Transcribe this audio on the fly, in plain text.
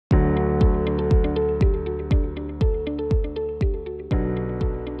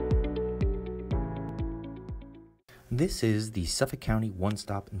This is the Suffolk County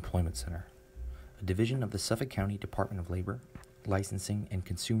One-Stop Employment Center, a division of the Suffolk County Department of Labor, Licensing, and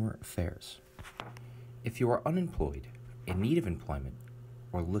Consumer Affairs. If you are unemployed, in need of employment,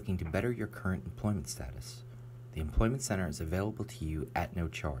 or looking to better your current employment status, the Employment Center is available to you at no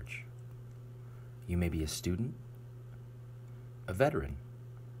charge. You may be a student, a veteran,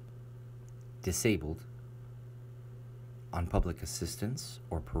 disabled, on public assistance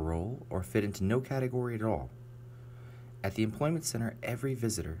or parole, or fit into no category at all. At the Employment Center, every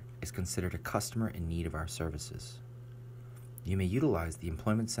visitor is considered a customer in need of our services. You may utilize the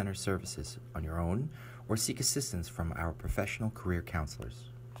Employment Center services on your own or seek assistance from our professional career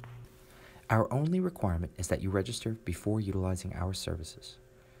counselors. Our only requirement is that you register before utilizing our services.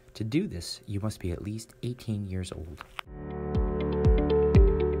 To do this, you must be at least 18 years old.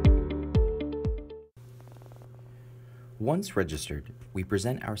 Once registered, we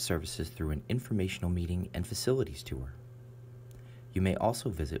present our services through an informational meeting and facilities tour. You may also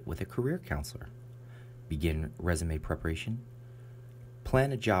visit with a career counselor, begin resume preparation,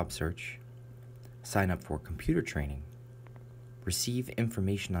 plan a job search, sign up for computer training, receive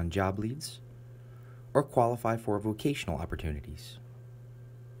information on job leads, or qualify for vocational opportunities.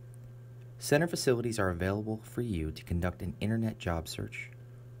 Center facilities are available for you to conduct an internet job search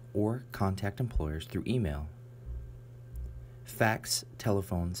or contact employers through email. Fax,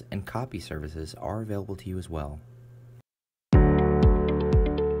 telephones, and copy services are available to you as well.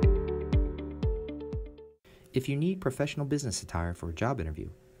 If you need professional business attire for a job interview,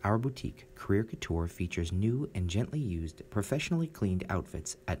 our boutique, Career Couture, features new and gently used, professionally cleaned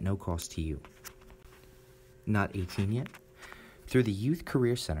outfits at no cost to you. Not 18 yet? Through the Youth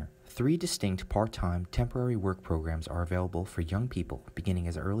Career Center, 3 distinct part-time temporary work programs are available for young people beginning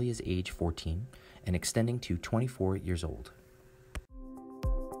as early as age 14 and extending to 24 years old.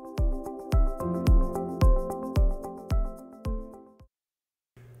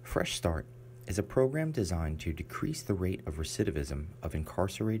 Fresh Start is a program designed to decrease the rate of recidivism of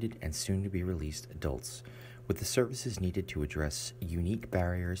incarcerated and soon-to-be-released adults with the services needed to address unique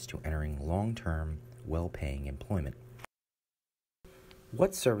barriers to entering long-term, well-paying employment.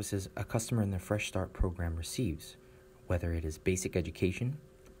 What services a customer in the Fresh Start program receives, whether it is basic education,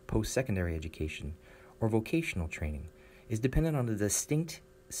 post-secondary education, or vocational training, is dependent on a distinct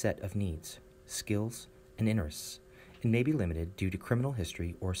set of needs, skills, and interests, and may be limited due to criminal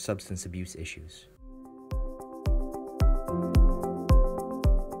history or substance abuse issues.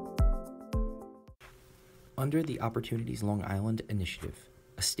 Under the Opportunities Long Island Initiative,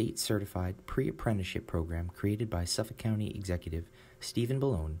 a state-certified pre-apprenticeship program created by Suffolk County Executive Stephen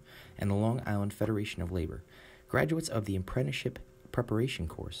Bellone and the Long Island Federation of Labor, graduates of the apprenticeship preparation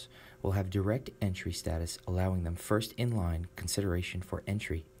course will have direct entry status, allowing them first in line consideration for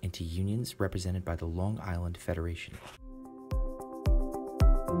entry into unions represented by the Long Island Federation.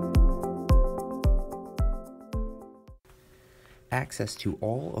 Access to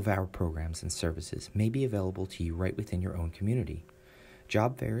all of our programs and services may be available to you right within your own community.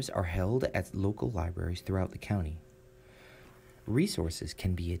 Job fairs are held at local libraries throughout the county. Resources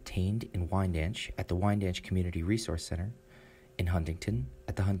can be attained in Wyandanch at the Wyandanch Community Resource Center, in Huntington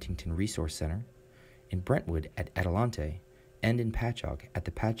at the Huntington Resource Center, in Brentwood at Adelante, and in Patchogue at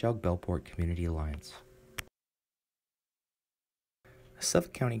the Patchogue-Bellport Community Alliance.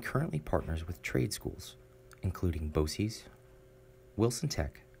 Suffolk County currently partners with trade schools, including BOCES, Wilson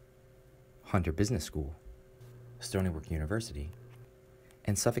Tech, Hunter Business School, Stony Brook University,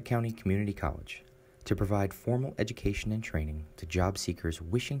 and Suffolk County Community College to provide formal education and training to job seekers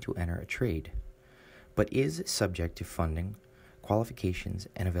wishing to enter a trade, but is subject to funding, qualifications,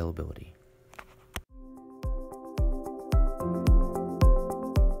 and availability.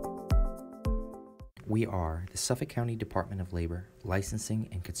 We are the Suffolk County Department of Labor, Licensing,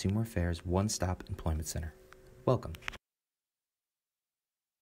 and Consumer Affairs One-Stop Employment Center. Welcome.